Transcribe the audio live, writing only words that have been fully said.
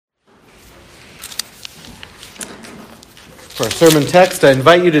For our sermon text, I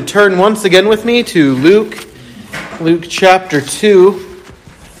invite you to turn once again with me to Luke chapter 2.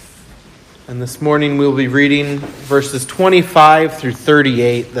 And this morning we'll be reading verses 25 through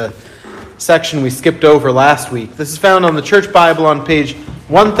 38, the section we skipped over last week. This is found on the Church Bible on page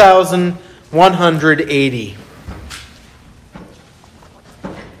 1180.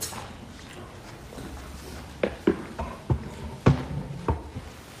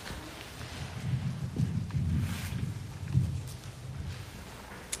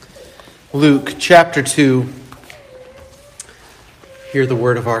 Luke chapter 2. Hear the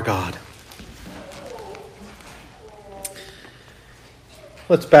word of our God.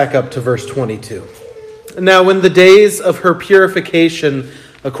 Let's back up to verse 22. Now when the days of her purification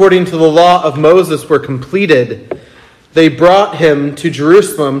according to the law of Moses were completed, they brought him to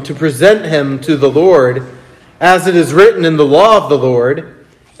Jerusalem to present him to the Lord, as it is written in the law of the Lord,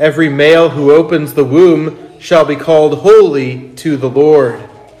 every male who opens the womb shall be called holy to the Lord,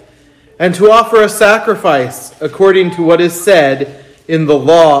 and to offer a sacrifice according to what is said in the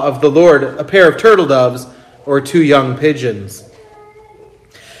law of the Lord, a pair of turtle doves or 2 young pigeons.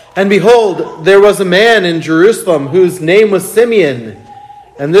 And behold, there was a man in Jerusalem whose name was Simeon,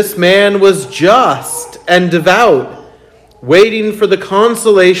 and this man was just and devout, waiting for the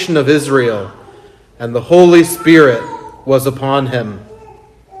consolation of Israel, and the Holy Spirit was upon him.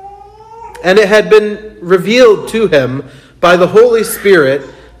 And it had been revealed to him by the Holy Spirit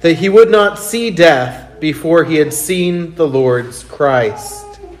that he would not see death before he had seen the Lord's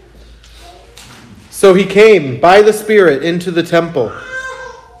Christ. So he came by the Spirit into the temple.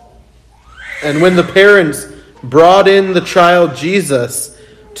 And when the parents brought in the child Jesus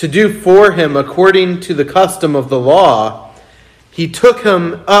to do for him according to the custom of the law, he took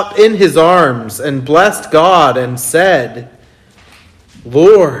him up in his arms and blessed God and said,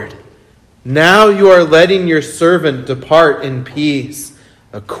 Lord, now you are letting your servant depart in peace,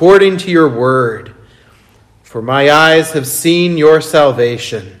 according to your word. For my eyes have seen your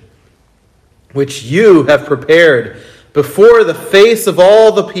salvation, which you have prepared before the face of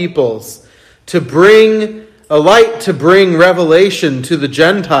all the peoples, to bring a light, to bring revelation to the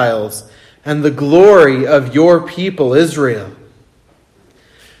Gentiles, and the glory of your people Israel.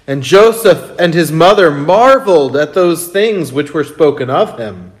 And Joseph and his mother marveled at those things which were spoken of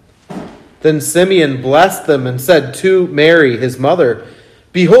him. Then Simeon blessed them and said to Mary, his mother,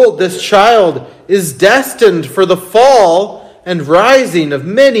 Behold, this child is destined for the fall and rising of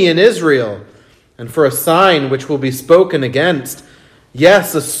many in Israel, and for a sign which will be spoken against.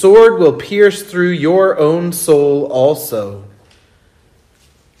 Yes, a sword will pierce through your own soul also,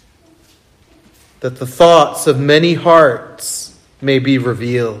 that the thoughts of many hearts may be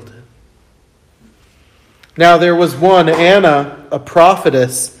revealed. Now there was one, Anna, a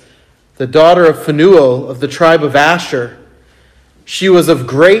prophetess, the daughter of Phanuel of the tribe of Asher. She was of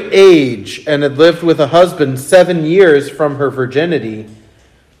great age and had lived with a husband 7 years from her virginity.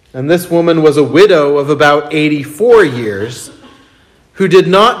 And this woman was a widow of about 84 years, who did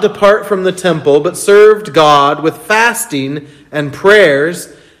not depart from the temple, but served God with fasting and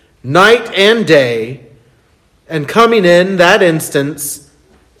prayers night and day. And coming in that instant,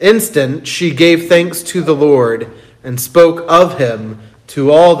 she gave thanks to the Lord and spoke of him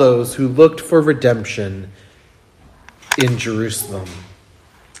to all those who looked for redemption in Jerusalem.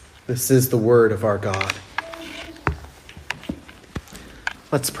 This is the word of our God.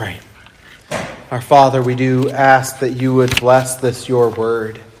 Let's pray. Our Father, we do ask that you would bless this, your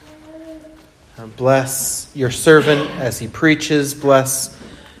word. Bless your servant as he preaches. Bless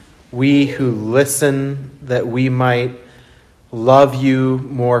we who listen, that we might love you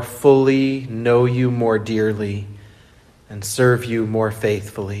more fully, know you more dearly, and serve you more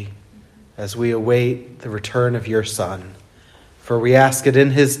faithfully as we await the return of your Son. For we ask it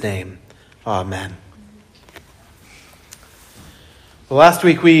in his name. Amen. Well, last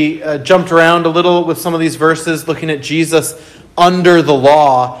week we jumped around a little with some of these verses, looking at Jesus under the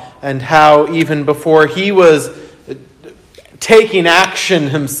law and how even before he was taking action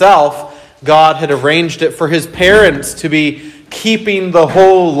himself, God had arranged it for his parents to be keeping the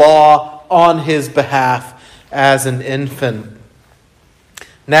whole law on his behalf as an infant.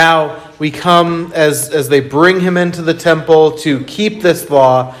 Now we come, as they bring him into the temple to keep this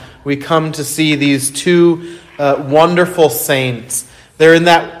law, we come to see these 2 wonderful saints. They're in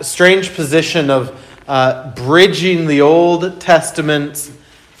that strange position of bridging the Old Testament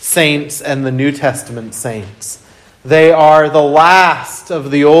saints and the New Testament saints. They are the last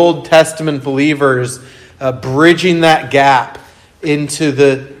of the Old Testament believers bridging that gap into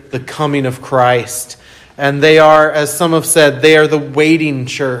the coming of Christ. And they are, as some have said, they are the waiting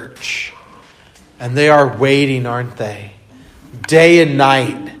church. And they are waiting, aren't they? day and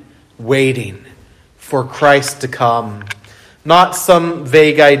night waiting for Christ to come, not some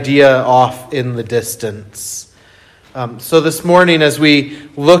vague idea off in the distance. So this morning, as we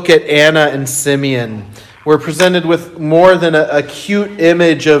look at Anna and Simeon, we're presented with more than a cute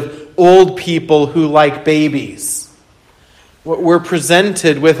image of old people who like babies. We're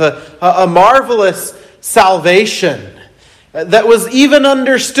presented with a marvelous salvation that was even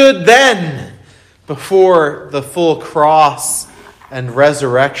understood then, before the full cross and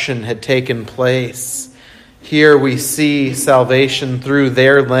resurrection had taken place. Here we see salvation through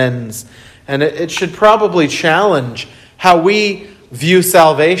their lens, and it should probably challenge how we view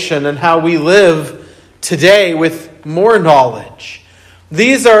salvation and how we live today with more knowledge.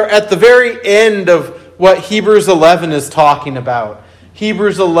 These are at the very end of what Hebrews 11 is talking about.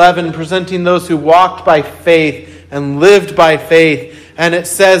 Hebrews 11 presenting those who walked by faith and lived by faith. And it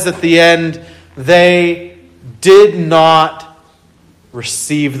says at the end, they did not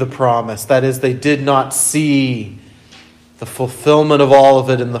receive the promise. That is, they did not see the fulfillment of all of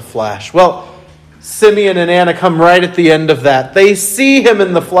it in the flesh. Well, Simeon and Anna come right at the end of that. They see him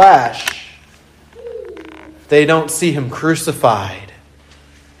in the flesh. They don't see him crucified.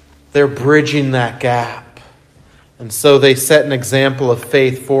 They're bridging that gap. And so they set an example of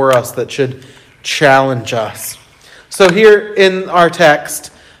faith for us that should challenge us. So here in our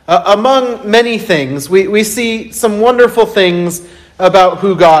text, among many things, we see some wonderful things about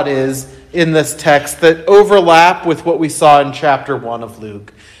who God is in this text that overlap with what we saw in chapter 1 of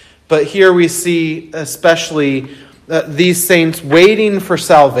Luke. But here we see especially these saints waiting for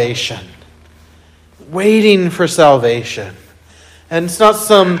salvation. Waiting for salvation. And it's not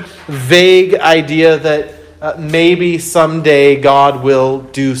some vague idea that maybe someday God will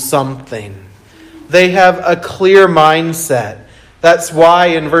do something. They have a clear mindset. That's why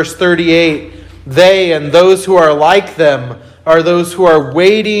in verse 38, they and those who are like them are those who are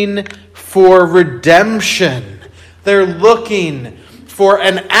waiting for redemption. They're looking for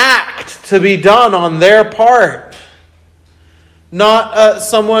an act to be done on their part. Not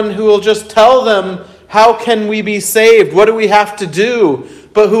someone who will just tell them, how can we be saved? What do we have to do?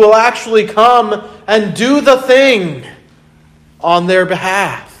 But who will actually come and do the thing on their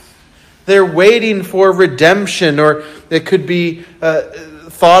behalf. They're waiting for redemption, or it could be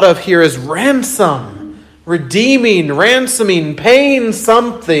thought of here as ransom. Redeeming, ransoming, paying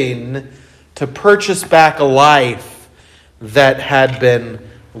something to purchase back a life that had been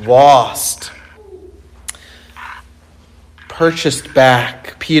lost. Purchased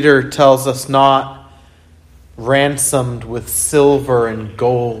back. Peter tells us not ransomed with silver and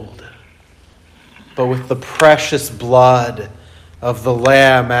gold, but with the precious blood of the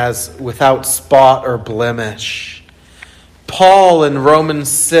Lamb as without spot or blemish. Paul in Romans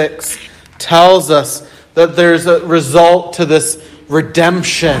 6 tells us that there's a result to this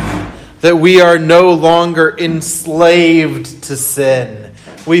redemption, that we are no longer enslaved to sin.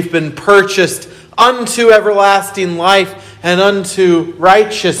 We've been purchased unto everlasting life and unto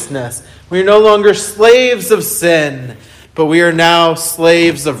righteousness. We are no longer slaves of sin, but we are now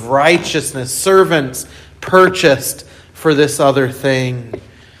slaves of righteousness, servants purchased for this other thing.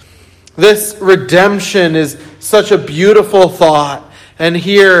 This redemption is such a beautiful thought. And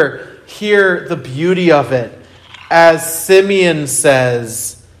hear the beauty of it. As Simeon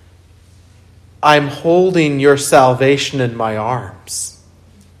says, I'm holding your salvation in my arms.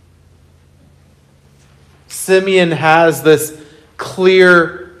 Simeon has this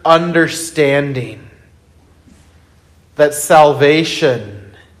clear understanding that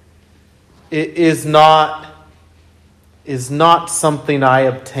salvation is not something I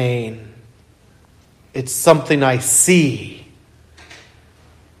obtain. It's something I see.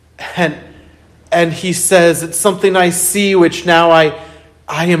 And he says, it's something I see which now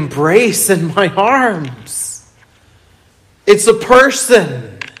I embrace in my arms. It's a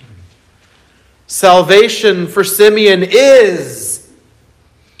person. Salvation for Simeon is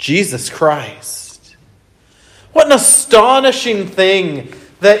Jesus Christ. What an astonishing thing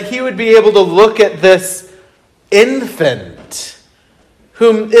that he would be able to look at this infant,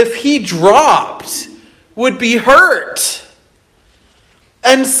 whom if he dropped would be hurt,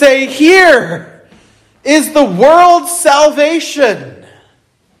 and say, here is the world's salvation.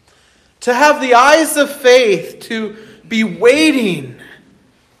 To have the eyes of faith, to be waiting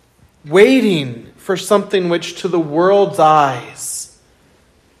for something which to the world's eyes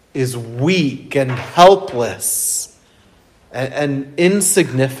is weak and helpless and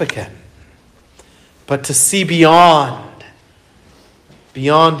insignificant. But to see beyond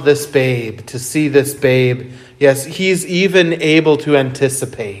this babe, to see this babe, yes, he's even able to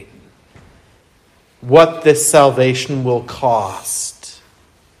anticipate. what this salvation will cost.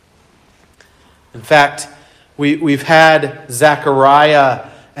 In fact, we've had Zechariah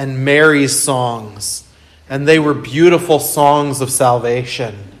and Mary's songs, and they were beautiful songs of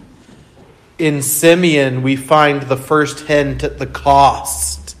salvation. In Simeon, we find the first hint at the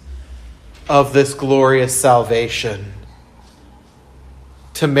cost of this glorious salvation.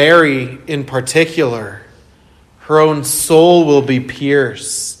 To Mary in particular, her own soul will be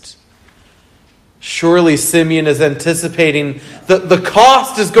pierced. Surely Simeon is anticipating that the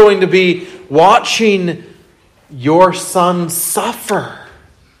cost is going to be watching your son suffer.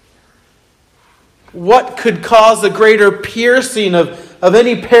 What could cause a greater piercing of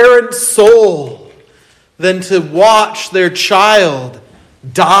any parent's soul than to watch their child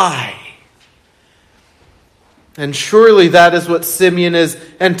die? And surely that is what Simeon is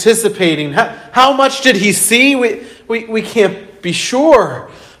anticipating. How much did he see? We can't be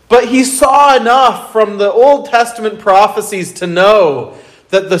sure. But he saw enough from the Old Testament prophecies to know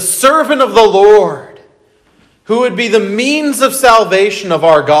that the servant of the Lord, who would be the means of salvation of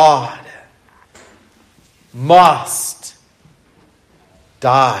our God, must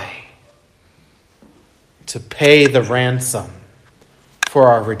die to pay the ransom for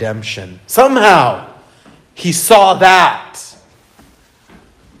our redemption. Somehow, he saw that.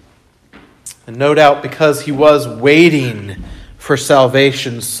 And no doubt because he was waiting for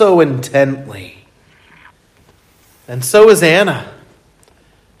salvation so intently. And so is Anna.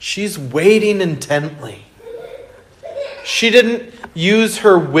 She's waiting intently. She didn't use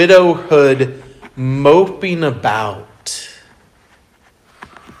her widowhood moping about.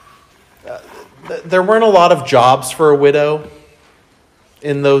 There weren't a lot of jobs for a widow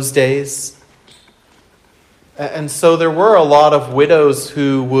in those days. And so there were a lot of widows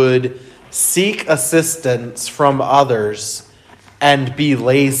who would seek assistance from others and be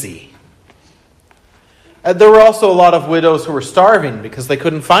lazy. And there were also a lot of widows who were starving because they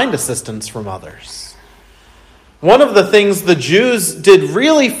couldn't find assistance from others. One of the things the Jews did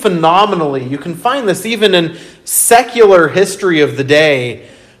really phenomenally, you can find this even in secular history of the day,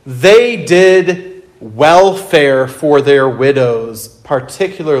 they did welfare for their widows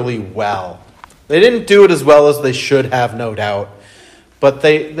particularly well. They didn't do it as well as they should have, no doubt, but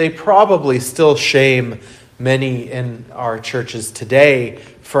they probably still shame many in our churches today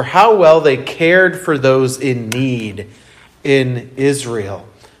for how well they cared for those in need in Israel.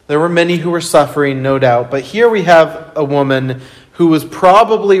 There were many who were suffering, no doubt, but here we have a woman who was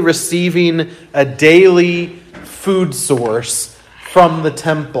probably receiving a daily food source from the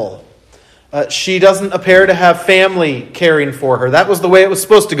temple. She doesn't appear to have family caring for her. That was the way it was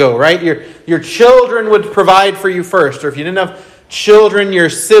supposed to go, right? Your children would provide for you first, or if you didn't have children, your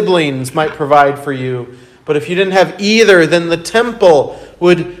siblings might provide for you. But if you didn't have either, then the temple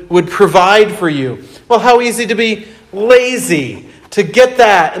would provide for you. Well, how easy to be lazy, to get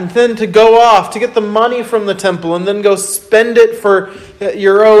that, and then to go off, to get the money from the temple, and then go spend it for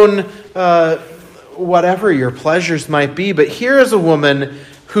your own, whatever your pleasures might be. But here is a woman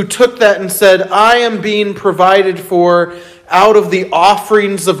who took that and said, I am being provided for out of the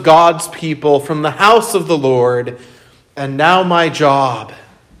offerings of God's people from the house of the Lord, and now my job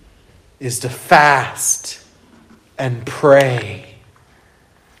is to fast and pray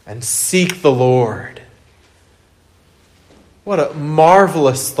and seek the Lord. What a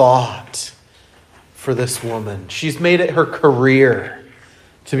marvelous thought for this woman. She's made it her career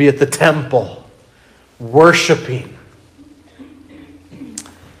to be at the temple, worshiping.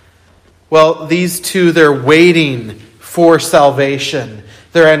 Well, these two, they're waiting for salvation.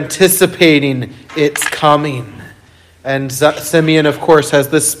 They're anticipating its coming. And Simeon, of course, has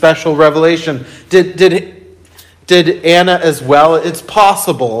this special revelation. Did Anna as well? It's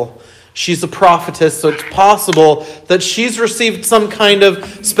possible. She's a prophetess, so it's possible that she's received some kind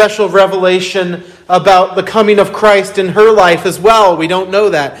of special revelation about the coming of Christ in her life as well. We don't know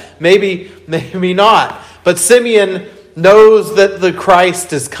that. Maybe not. But Simeon knows that the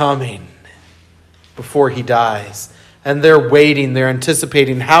Christ is coming before he dies. And they're waiting, they're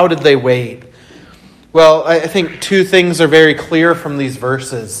anticipating. How did they wait? Well, I think two things are very clear from these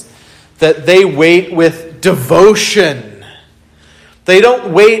verses. That they wait with devotion. They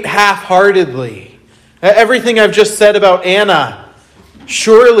don't wait half-heartedly. Everything I've just said about Anna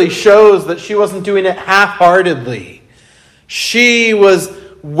surely shows that she wasn't doing it half-heartedly. She was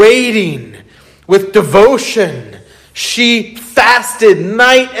waiting with devotion. She fasted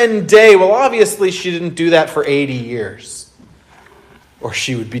night and day. Well, obviously she didn't do that for 80 years, or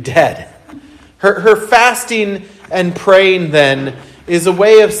she would be dead. Her fasting and praying then is a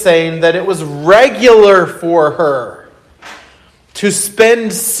way of saying that it was regular for her. to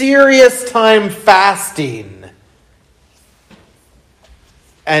spend serious time fasting.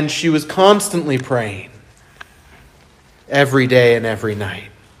 And she was constantly praying every day and every night.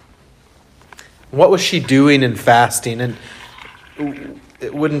 What was she doing in fasting? And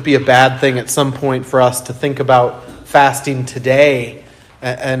it wouldn't be a bad thing at some point for us to think about fasting today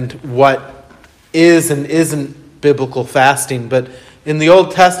and what is and isn't biblical fasting. But in the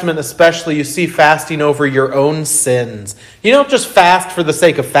Old Testament especially, you see fasting over your own sins. You don't just fast for the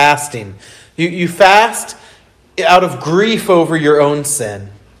sake of fasting. You fast out of grief over your own sin.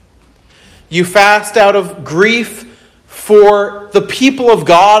 You fast out of grief for the people of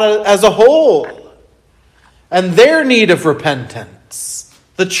God as a whole and their need of repentance.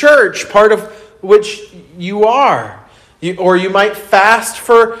 The church, part of which you are. Or you might fast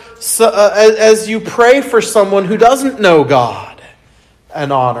for as you pray for someone who doesn't know God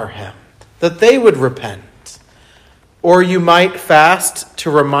and honor Him, that they would repent. Or you might fast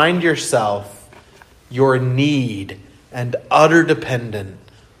to remind yourself your need and utter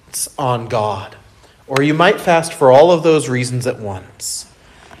dependence on God. Or you might fast for all of those reasons at once.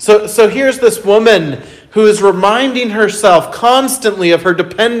 So here's this woman who is reminding herself constantly of her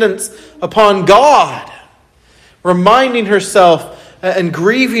dependence upon God, reminding herself and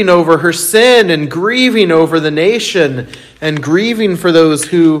grieving over her sin and grieving over the nation and grieving for those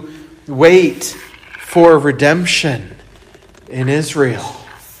who wait for redemption in Israel.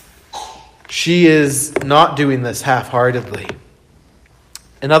 She is not doing this half-heartedly.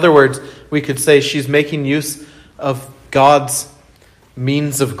 In other words, we could say she's making use of God's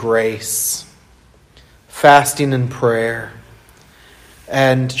means of grace, fasting and prayer.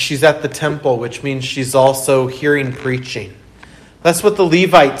 And she's at the temple, which means she's also hearing preaching. That's what the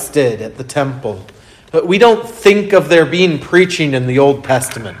Levites did at the temple. But we don't think of there being preaching in the Old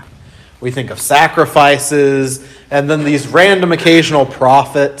Testament. We think of sacrifices and then these random occasional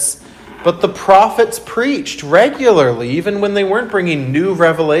prophets. But the prophets preached regularly, even when they weren't bringing new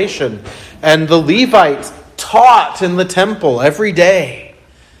revelation. And the Levites taught in the temple every day.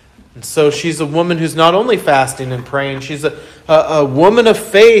 And so she's a woman who's not only fasting and praying, she's a woman of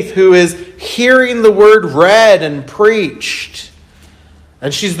faith who is hearing the word read and preached.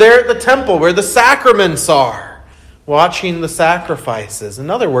 And she's there at the temple where the sacraments are, watching the sacrifices. In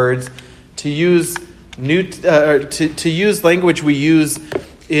other words, to use language we use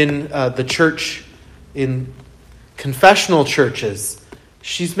in the church, in confessional churches,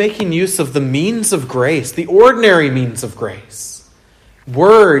 she's making use of the means of grace, the ordinary means of grace.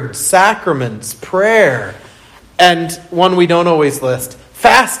 Word, sacraments, prayer, and one we don't always list,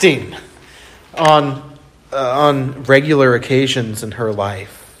 fasting on regular occasions in her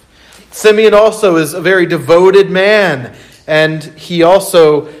life. Simeon also is a very devoted man, and he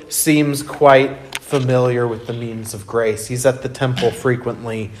also seems quite familiar with the means of grace. He's at the temple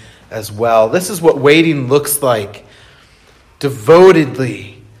frequently as well. This is what waiting looks like.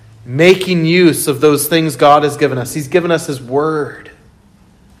 Devotedly making use of those things God has given us. He's given us His Word.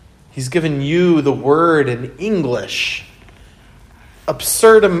 He's given you the Word in English.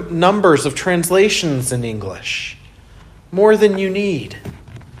 Absurd numbers of translations in English. More than you need.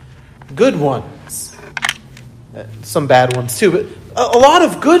 Good ones. Some bad ones too, but a lot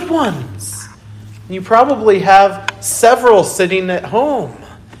of good ones. You probably have several sitting at home,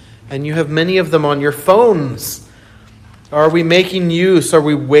 and you have many of them on your phones. Are we making use? Are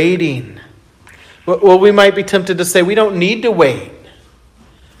we waiting? Well, we might be tempted to say we don't need to wait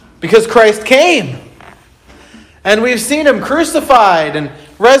because Christ came, and we've seen Him crucified and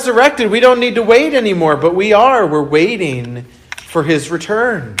resurrected. We don't need to wait anymore, but we're waiting for His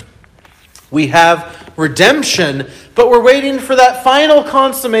return. We have redemption, but we're waiting for that final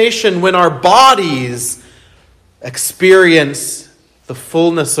consummation when our bodies experience the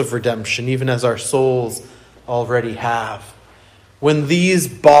fullness of redemption, even as our souls already have. When these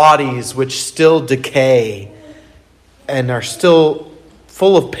bodies, which still decay and are still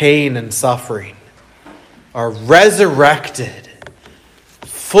full of pain and suffering, are resurrected,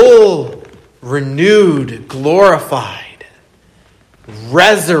 full, renewed, glorified,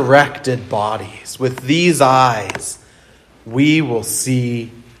 resurrected bodies, with these eyes, we will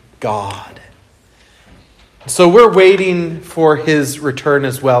see God. So we're waiting for His return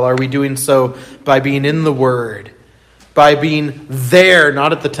as well. Are we doing so by being in the Word? By being there,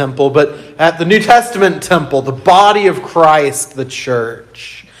 not at the temple, but at the New Testament temple, the body of Christ, the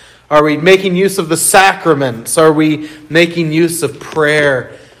church? Are we making use of the sacraments? Are we making use of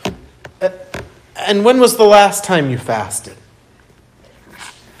prayer? And when was the last time you fasted?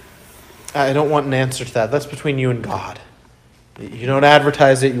 I don't want an answer to that. That's between you and God. You don't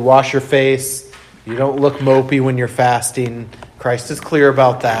advertise it. You wash your face. You don't look mopey when you're fasting. Christ is clear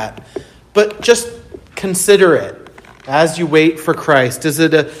about that. But just consider it as you wait for Christ. Is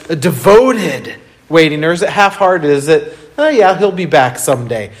it a devoted waiting, or is it half-hearted? Is it, oh yeah, he'll be back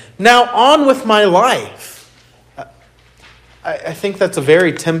someday. Now on with my life. I think that's a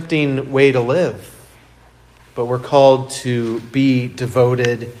very tempting way to live. But we're called to be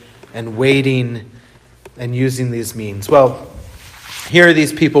devoted and waiting and using these means. Well, here are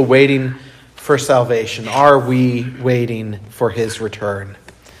these people waiting for salvation. Are we waiting for his return?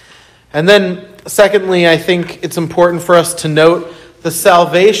 And then, secondly, I think it's important for us to note the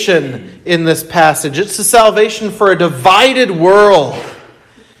salvation in this passage. It's a salvation for a divided world.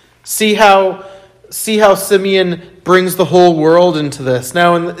 See how Simeon brings the whole world into this.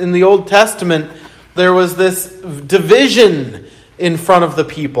 Now, in the Old Testament, there was this division in front of the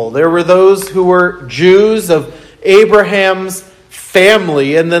people. There were those who were Jews of Abraham's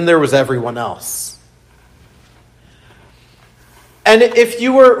family, and then there was everyone else. And if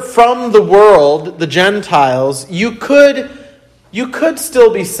you were from the world, the Gentiles, you could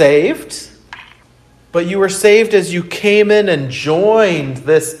still be saved, but you were saved as you came in and joined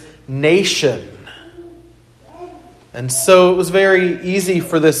this nation. And so it was very easy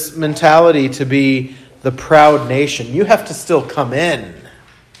for this mentality to be the proud nation. You have to still come in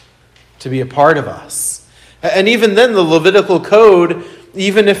to be a part of us. And even then, the Levitical code,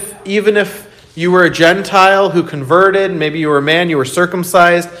 even if you were a Gentile who converted, maybe you were a man, you were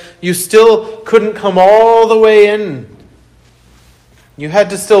circumcised, you still couldn't come all the way in. You had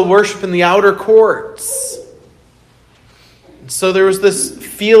to still worship in the outer courts. So there was this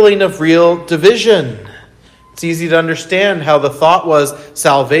feeling of real division. It's easy to understand how the thought was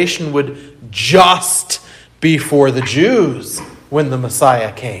salvation would just be for the Jews when the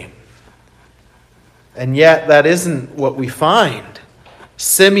Messiah came. And yet that isn't what we find.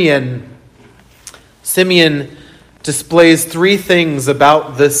 Simeon displays three things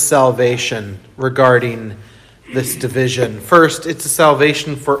about this salvation regarding this division. First, it's a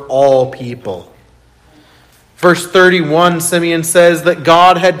salvation for all people. Verse 31, Simeon says that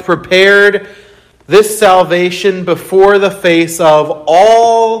God had prepared this salvation before the face of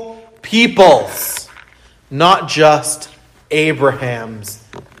all peoples, not just Abraham's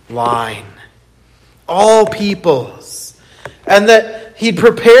line. All peoples. And that he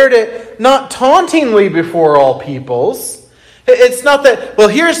prepared it not tauntingly before all peoples. It's not that, well,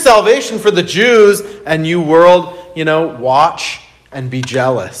 here's salvation for the Jews, and you world, watch and be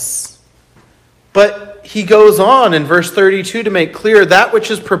jealous. But he goes on in verse 32 to make clear that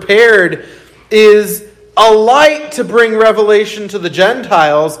which is prepared is a light to bring revelation to the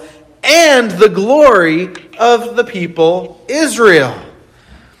Gentiles and the glory of the people Israel.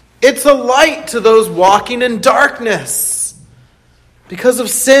 It's a light to those walking in darkness. Because of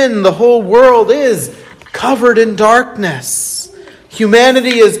sin, the whole world is covered in darkness.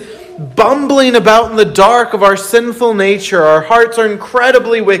 Humanity is bumbling about in the dark of our sinful nature. Our hearts are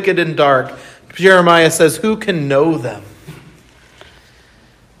incredibly wicked and dark. Jeremiah says, who can know them?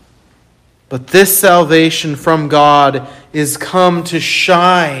 But this salvation from God is come to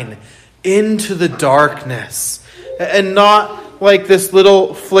shine into the darkness. And not like this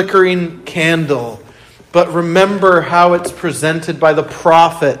little flickering candle. But remember how it's presented by the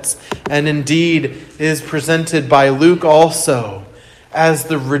prophets. And indeed is presented by Luke also. As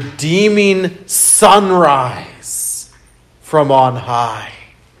the redeeming sunrise from on high.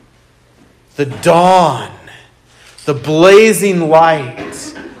 The dawn. The blazing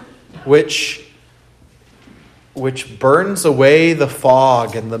light. Which burns away the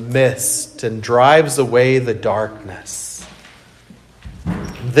fog and the mist and drives away the darkness.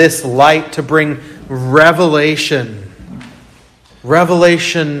 This light to bring revelation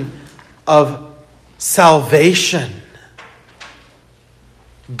of salvation.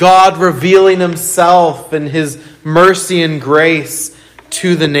 God revealing himself in his mercy and grace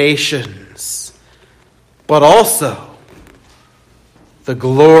to the nations. But also the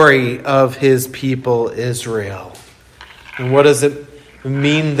glory of his people Israel. And what does it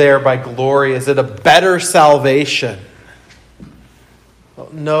mean there by glory? Is it a better salvation?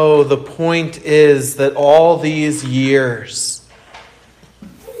 No, the point is that all these years,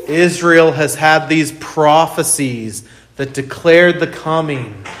 Israel has had these prophecies that declared the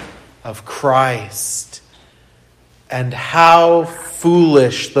coming of Christ. And how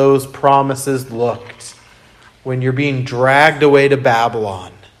foolish those promises looked when you're being dragged away to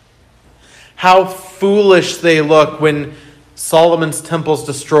Babylon. How foolish they look when Solomon's temple's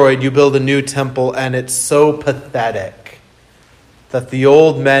destroyed, you build a new temple, and it's so pathetic that the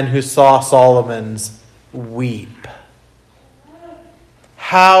old men who saw Solomon's weep.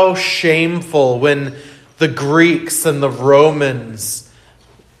 How shameful when the Greeks and the Romans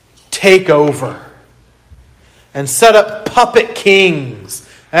take over and set up puppet kings.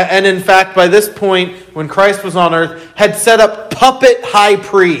 And in fact, by this point, when Christ was on earth, had set up puppet high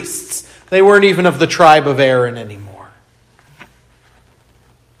priests. They weren't even of the tribe of Aaron anymore.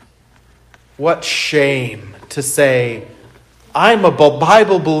 What shame to say, I'm a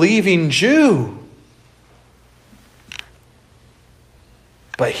Bible-believing Jew.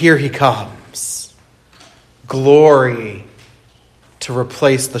 But here he comes. Glory to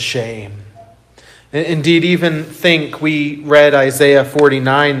replace the shame. Indeed, even think, we read Isaiah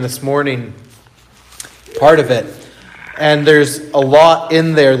 49 this morning, part of it, and there's a lot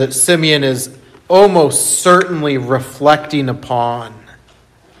in there that Simeon is almost certainly reflecting upon.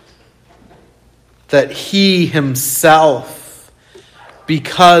 That he himself,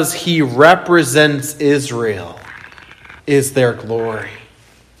 because he represents Israel, is their glory.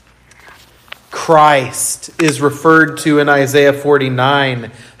 Christ is referred to in Isaiah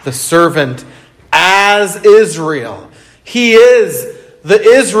 49, the servant, as Israel. He is the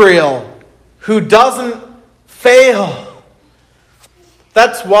Israel who doesn't fail.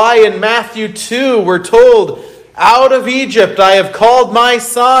 That's why in Matthew 2 we're told, out of Egypt I have called my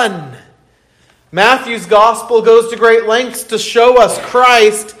son. Matthew's gospel goes to great lengths to show us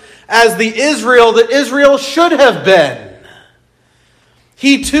Christ as the Israel that Israel should have been.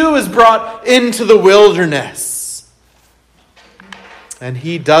 He too is brought into the wilderness. And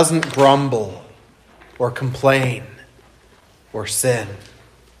he doesn't grumble or complain or sin,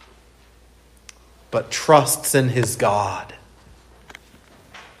 but trusts in his God.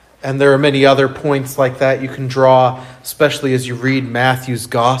 And there are many other points like that you can draw, especially as you read Matthew's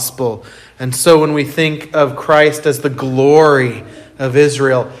gospel. And so when we think of Christ as the glory of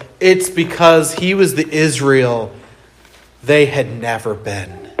Israel, it's because he was the Israel they had never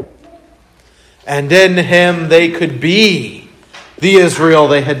been. And in him they could be the Israel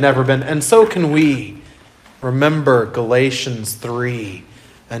they had never been. And so can we. Remember Galatians 3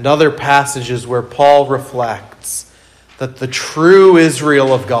 and other passages where Paul reflects that the true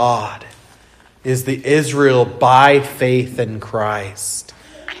Israel of God is the Israel by faith in Christ,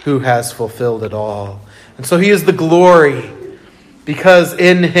 who has fulfilled it all. And so he is the glory, because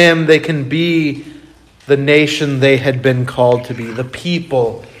in him they can be the nation they had been called to be, the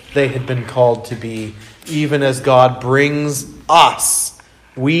people they had been called to be, even as God brings us,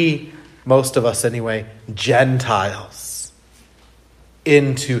 most of us anyway, Gentiles,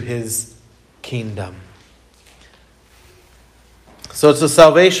 into his kingdom. So it's a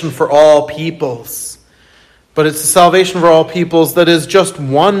salvation for all peoples. But it's a salvation for all peoples that is just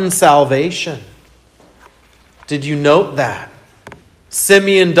one salvation. Did you note that?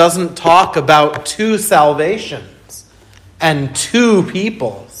 Simeon doesn't talk about two salvations and two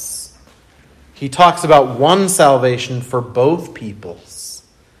peoples. He talks about one salvation for both peoples.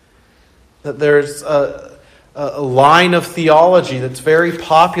 That there's a line of theology that's very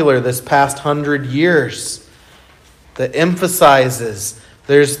popular this past 100 years that emphasizes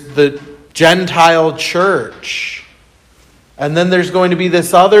there's the Gentile church, and then there's going to be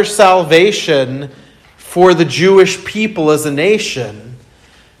this other salvation for the Jewish people as a nation,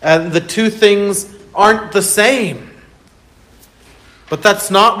 and the two things aren't the same. But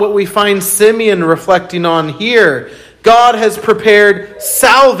that's not what we find Simeon reflecting on here. God has prepared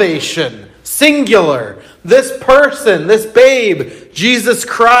salvation, singular. This person, this babe, Jesus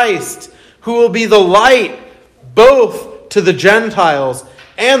Christ, who will be the light both to the Gentiles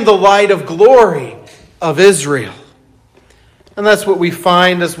and the light of glory of Israel. And that's what we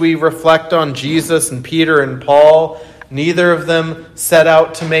find as we reflect on Jesus and Peter and Paul. Neither of them set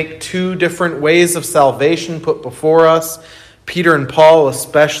out to make two different ways of salvation put before us. Peter and Paul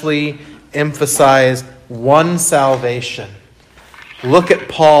especially emphasize one salvation. Look at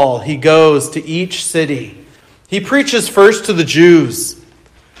Paul. He goes to each city. He preaches first to the Jews.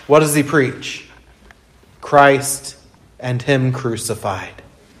 What does he preach? Christ and him crucified.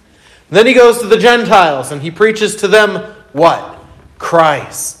 Then he goes to the Gentiles and he preaches to them what?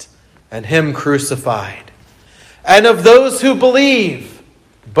 Christ and him crucified. And of those who believe,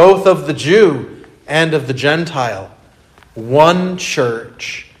 both of the Jew and of the Gentile, one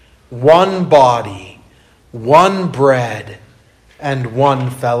church, one body, one bread, and one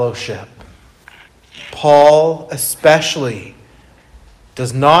fellowship. Paul especially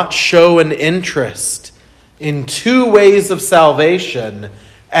does not show an interest in two ways of salvation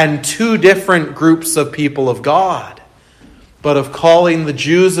and two different groups of people of God, but of calling the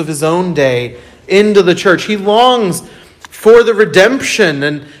Jews of his own day into the church. He longs for the redemption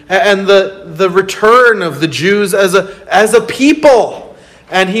and the return of the Jews as a people,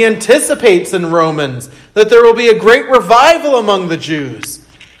 And he anticipates in Romans that there will be a great revival among the Jews.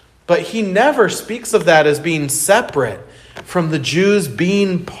 But he never speaks of that as being separate from the Jews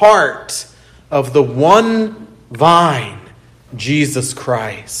being part of the one vine, Jesus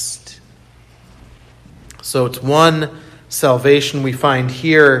Christ. So it's one salvation we find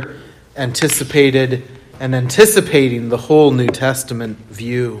here anticipated and anticipating the whole New Testament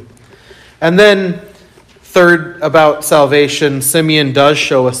view. And then third, about salvation, Simeon does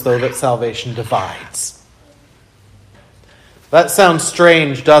show us, though, that salvation divides. That sounds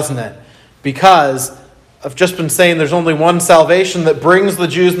strange, doesn't it? Because I've just been saying there's only one salvation that brings the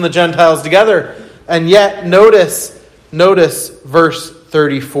Jews and the Gentiles together. And yet, notice verse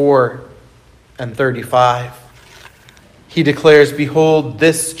 34 and 35. He declares, "Behold,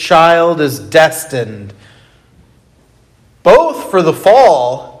 this child is destined both for the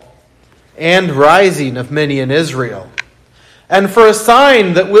fall and rising of many in Israel, and for a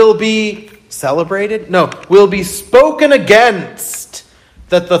sign that will be celebrated? No, will be spoken against,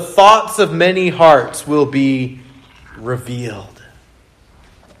 that the thoughts of many hearts will be revealed."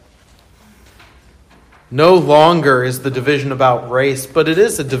 No longer is the division about race, but it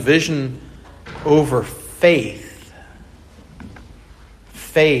is a division over faith.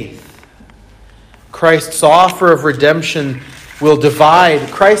 Faith. Christ's offer of redemption will divide.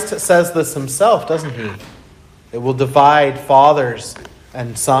 Christ says this himself, doesn't he? It will divide fathers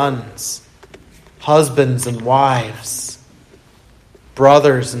and sons, husbands and wives,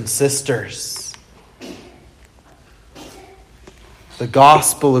 brothers and sisters. The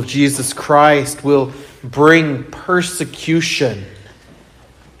gospel of Jesus Christ will bring persecution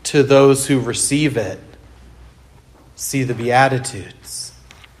to those who receive it. See the Beatitudes.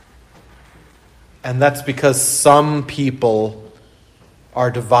 And that's because some people are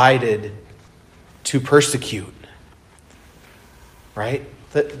divided to persecute. Right?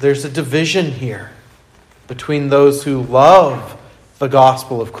 There's a division here between those who love the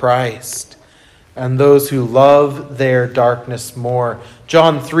gospel of Christ and those who love their darkness more.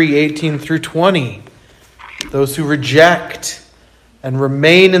 John 3:18 through 20. Those who reject and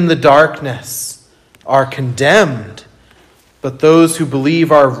remain in the darkness are condemned, but those who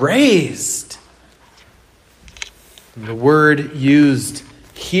believe are raised. And the word used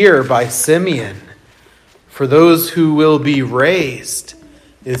here by Simeon for those who will be raised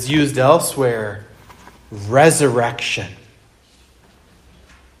is used elsewhere, resurrection.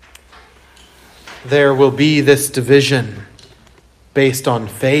 There will be this division based on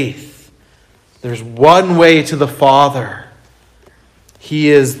faith. There's one way to the Father. He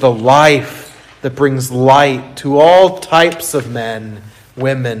is the life that brings light to all types of men,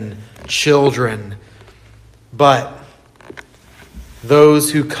 women, children. But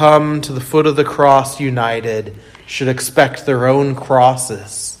those who come to the foot of the cross united should expect their own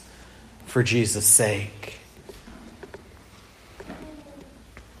crosses for Jesus' sake.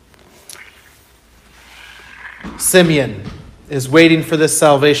 Simeon is waiting for this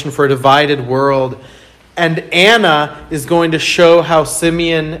salvation for a divided world. And Anna is going to show how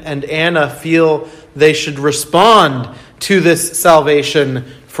Simeon and Anna feel they should respond to this salvation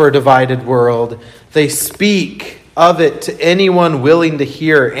for a divided world. They speak of it to anyone willing to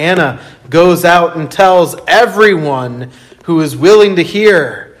hear. Anna goes out and tells everyone who is willing to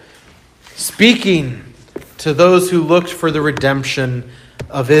hear, speaking to those who looked for the redemption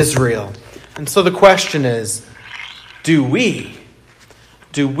of Israel. And so the question is, do we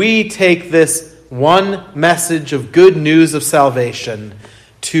take this one message of good news of salvation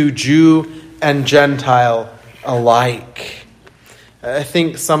to Jew and Gentile alike? I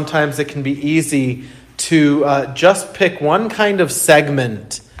think sometimes it can be easy to just pick one kind of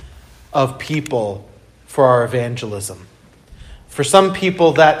segment of people for our evangelism. For some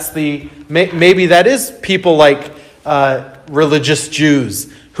people, maybe that is people like religious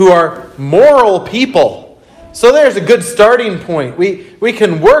Jews who are moral people. So there's a good starting point. We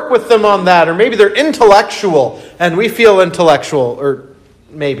can work with them on that. Or maybe they're intellectual and we feel intellectual, or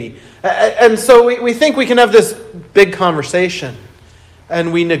maybe. And so we think we can have this big conversation.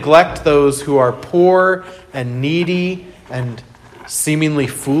 And we neglect those who are poor and needy and seemingly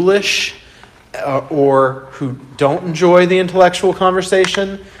foolish, or who don't enjoy the intellectual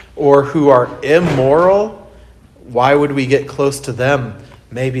conversation, or who are immoral. Why would we get close to them?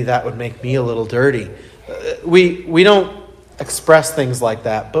 Maybe that would make me a little dirty. We don't express things like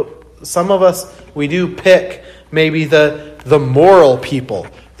that, but some of us, we do pick maybe the moral people,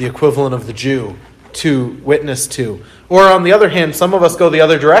 the equivalent of the Jew, to witness to. Or on the other hand, some of us go the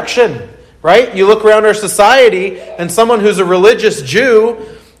other direction, right? You look around our society and someone who's a religious Jew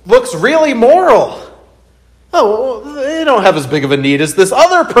looks really moral. Oh, well, they don't have as big of a need as this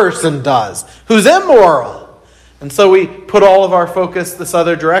other person does, who's immoral. And so we put all of our focus this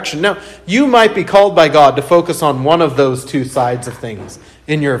other direction. Now, you might be called by God to focus on one of those two sides of things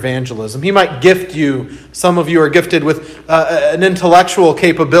in your evangelism. He might gift you. Some of you are gifted with an intellectual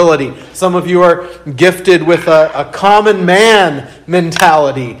capability. Some of you are gifted with a common man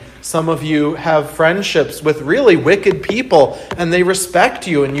mentality. Some of you have friendships with really wicked people, and they respect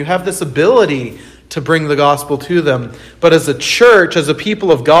you, and you have this ability to bring the gospel to them. But as a church, as a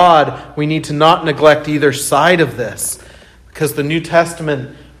people of God, we need to not neglect either side of this, because the New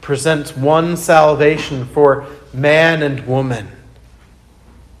Testament presents one salvation for man and woman,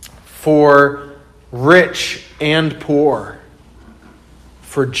 for rich and poor,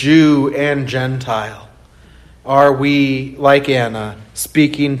 for Jew and Gentile. Are we, like Anna,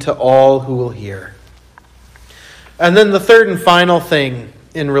 speaking to all who will hear? And then the third and final thing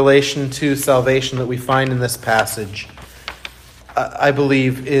in relation to salvation that we find in this passage, I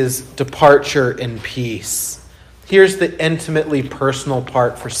believe, is departure in peace. Here's the intimately personal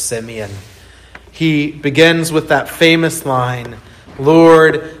part for Simeon. He begins with that famous line,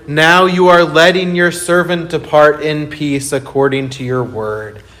 "Lord, now you are letting your servant depart in peace according to your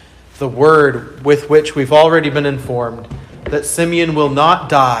word." The word with which we've already been informed that Simeon will not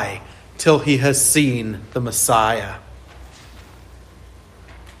die till he has seen the Messiah.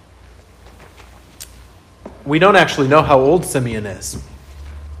 We don't actually know how old Simeon is.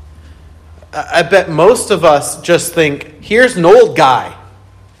 I bet most of us just think, here's an old guy.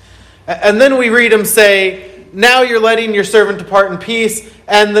 And then we read him say, now you're letting your servant depart in peace.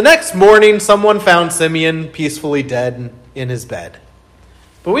 And the next morning, someone found Simeon peacefully dead in his bed.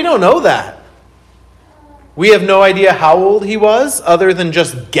 But we don't know that. We have no idea how old he was, other than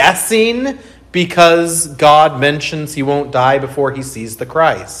just guessing, because God mentions he won't die before he sees the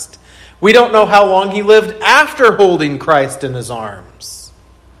Christ. We don't know how long he lived after holding Christ in his arms.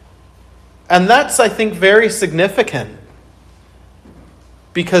 And that's, I think, very significant,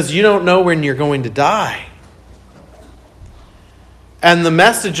 because you don't know when you're going to die. And the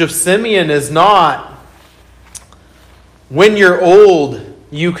message of Simeon is not, when you're old,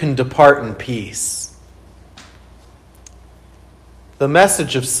 you can depart in peace. The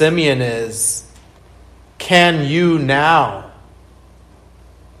message of Simeon is, can you now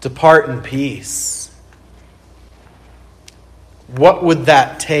depart in peace? What would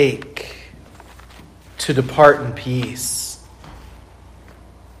that take to depart in peace?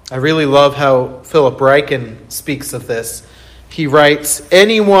 I really love how Philip Ryken speaks of this. He writes,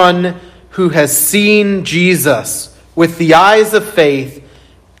 anyone who has seen Jesus with the eyes of faith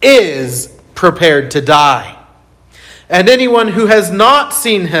is prepared to die. And anyone who has not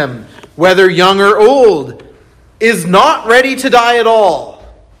seen him, whether young or old, is not ready to die at all.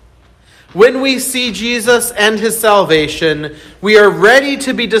 When we see Jesus and his salvation, we are ready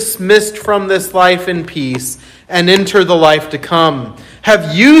to be dismissed from this life in peace and enter the life to come.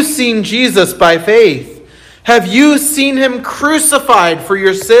 Have you seen Jesus by faith? Have you seen him crucified for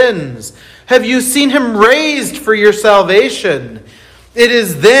your sins? Have you seen him raised for your salvation? It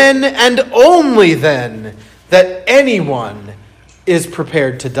is then and only then that anyone is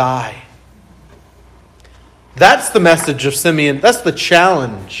prepared to die. That's the message of Simeon. That's the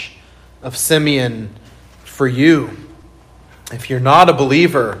challenge of Simeon for you. If you're not a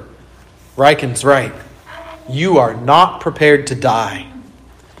believer, Ryken's right. You are not prepared to die.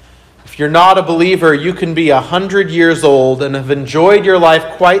 If you're not a believer, you can be 100 years old and have enjoyed your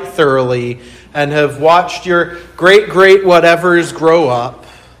life quite thoroughly and have watched your great whatevers grow up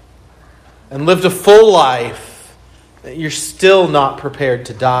and lived a full life. You're still not prepared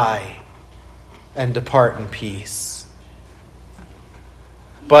to die and depart in peace.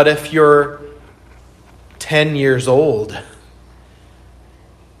 But if you're 10 years old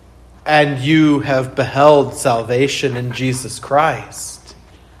and you have beheld salvation in Jesus Christ,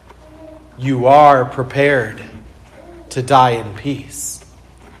 you are prepared to die in peace.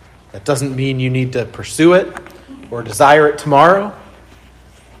 That doesn't mean you need to pursue it or desire it tomorrow,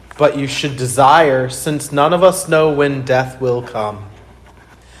 but you should desire, since none of us know when death will come.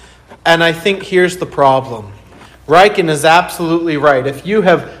 And I think here's the problem. Ryken is absolutely right. If you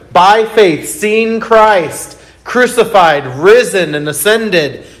have, by faith, seen Christ crucified, risen, and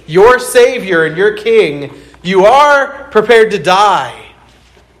ascended, your Savior and your King, you are prepared to die.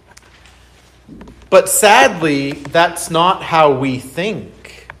 But sadly, that's not how we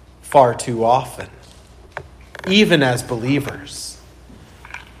think far too often, even as believers,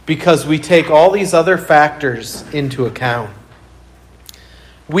 because we take all these other factors into account.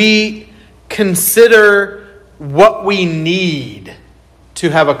 We consider what we need to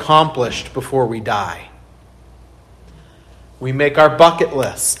have accomplished before we die. We make our bucket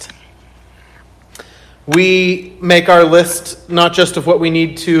list. We make our list not just of what we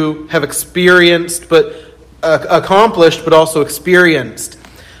need to have experienced, but accomplished, but also experienced.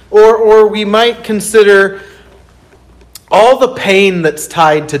 Or we might consider all the pain that's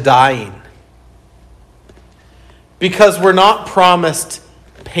tied to dying. Because we're not promised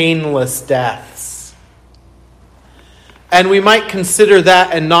painless deaths. And we might consider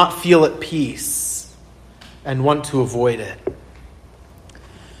that and not feel at peace and want to avoid it.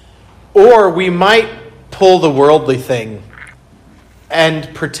 Or we might pull the worldly thing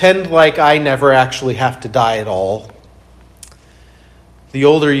and pretend like I never actually have to die at all. The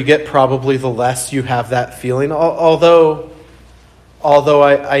older you get, probably the less you have that feeling. Although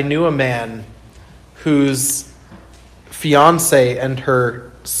I knew a man whose fiance and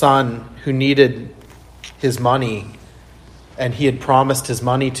her son who needed his money, and he had promised his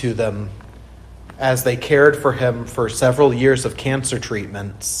money to them as they cared for him for several years of cancer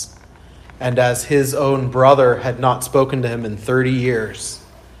treatments. And as his own brother had not spoken to him in 30 years.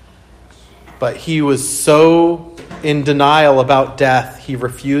 But he was so in denial about death, he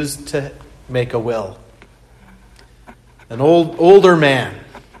refused to make a will. An older man.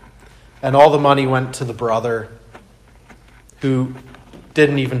 And all the money went to the brother, who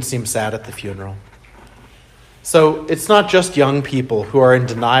didn't even seem sad at the funeral. So it's not just young people who are in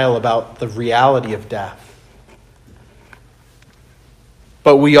denial about the reality of death.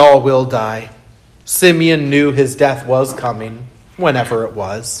 But we all will die. Simeon knew his death was coming, whenever it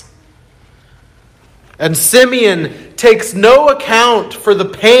was. And Simeon takes no account for the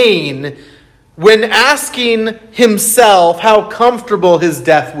pain when asking himself how comfortable his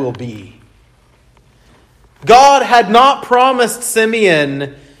death will be. God had not promised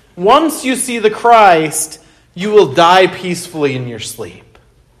Simeon, once you see the Christ, you will die peacefully in your sleep.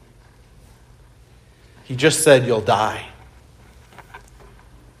 He just said you'll die.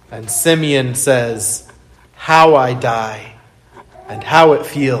 And Simeon says, how I die and how it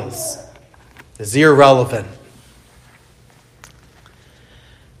feels is irrelevant.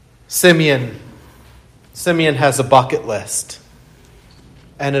 Simeon has a bucket list,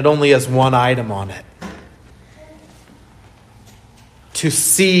 and it only has one item on it. To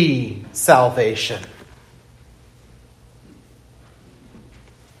see salvation.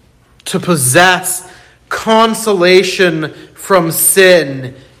 To possess consolation from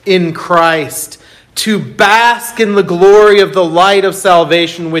sin in Christ, to bask in the glory of the light of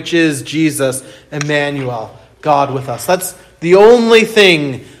salvation, which is Jesus, Emmanuel, God with us. That's the only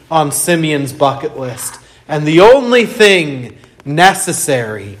thing on Simeon's bucket list, and the only thing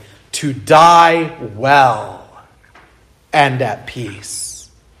necessary to die well and at peace.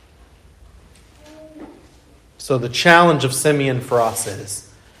 So the challenge of Simeon for us is,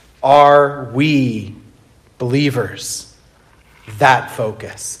 are we believers that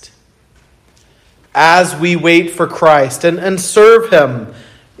focused? As we wait for Christ and serve him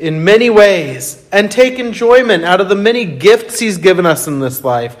in many ways and take enjoyment out of the many gifts he's given us in this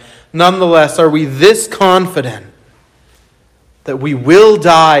life, nonetheless, are we this confident that we will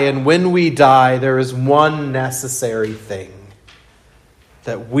die, and when we die, there is one necessary thing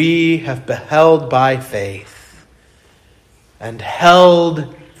that we have beheld by faith and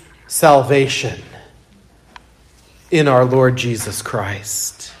held salvation in our Lord Jesus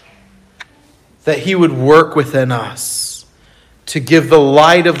Christ. That he would work within us to give the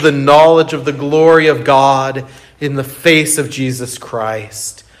light of the knowledge of the glory of God in the face of Jesus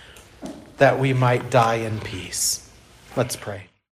Christ, that we might die in peace. Let's pray.